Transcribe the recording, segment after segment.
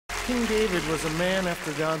King David was a man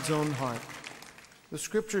after God's own heart. The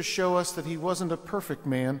scriptures show us that he wasn't a perfect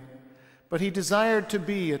man, but he desired to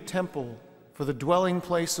be a temple for the dwelling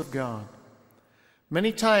place of God.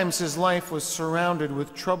 Many times his life was surrounded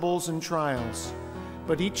with troubles and trials,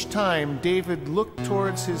 but each time David looked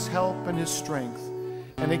towards his help and his strength.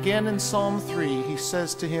 And again in Psalm 3 he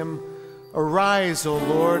says to him, "Arise, O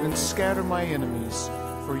Lord, and scatter my enemies,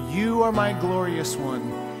 for you are my glorious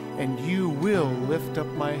one, and you will lift up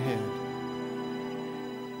my head."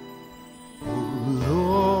 O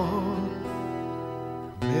Lord,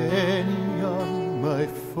 many are my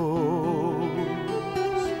foes.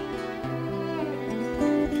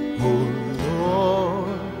 O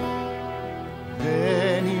Lord,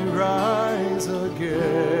 many rise against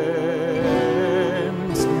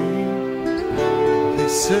me. They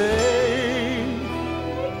say,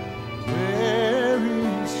 where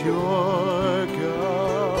is your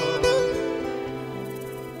God?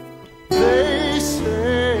 They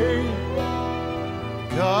say,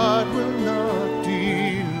 God will not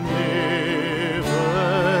deliver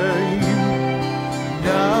you.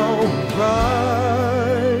 Now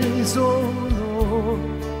rise, O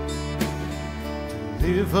Lord,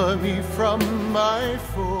 deliver me from my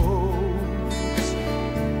foes.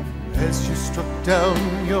 As you struck down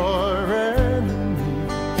your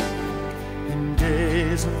enemies in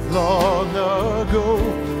days of long ago,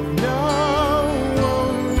 now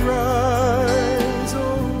arise, O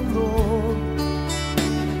Lord,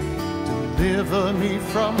 deliver me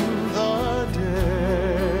from the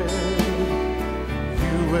dead.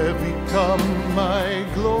 You have become my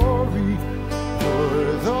glory, for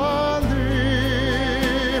the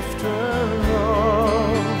lifter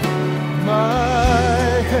of my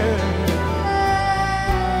head.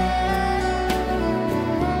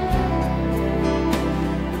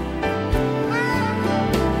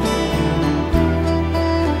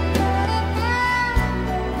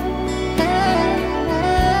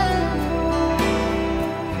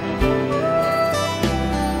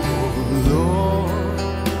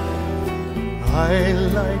 I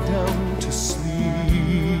lie down to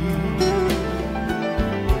sleep.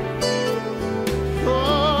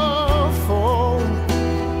 Your foe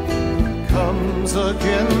comes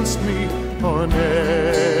against me on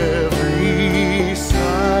every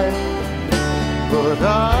side, but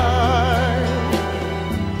I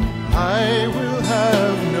will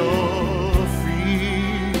have no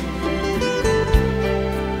fear.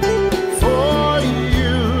 For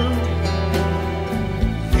you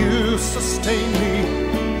sustain me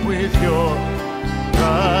with your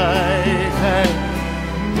right hand.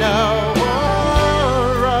 Now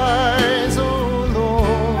arise, O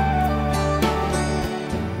Lord,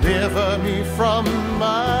 deliver me from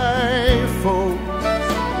my foes.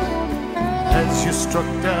 As you struck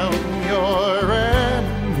down your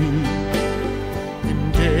enemy in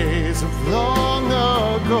days of long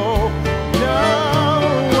ago, now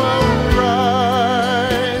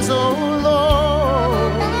arise, O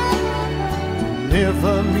Lord,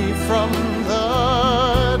 deliver me from the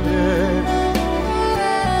dead.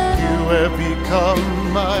 You have become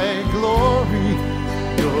my glory.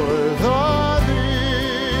 You're the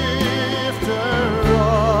lifter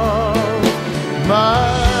of my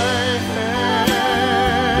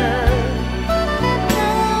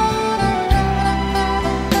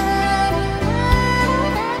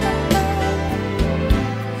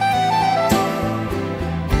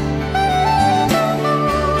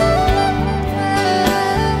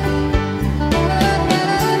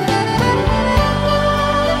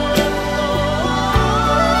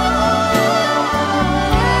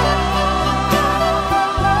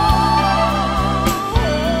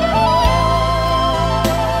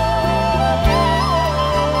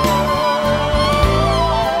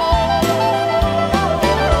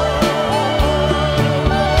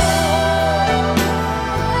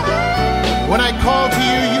When I call to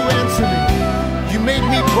you, you answer me. You made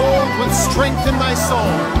me bold with strength in my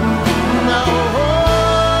soul. Now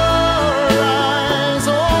arise,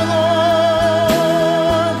 O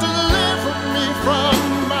Lord, deliver me from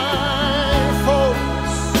my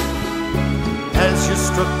foes. As you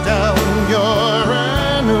struck down your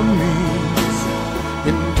enemies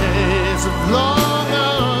in days of long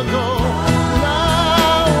ago,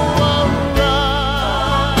 now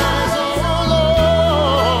arise, O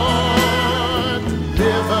Lord,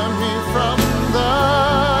 deliver me from the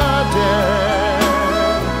dead.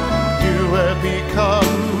 You have been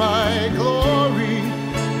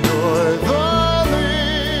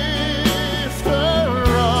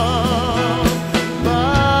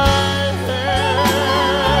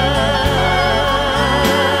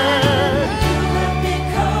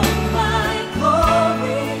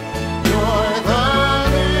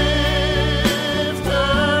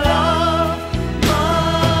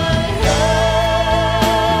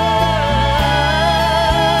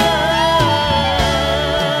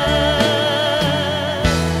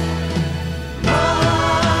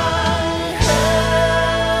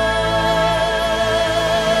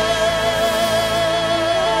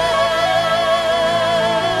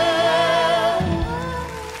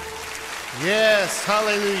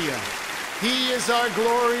Hallelujah. He is our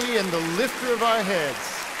glory and the lifter of our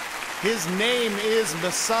heads. His name is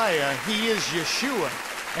Messiah. He is Yeshua,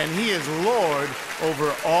 and he is Lord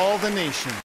over all the nations.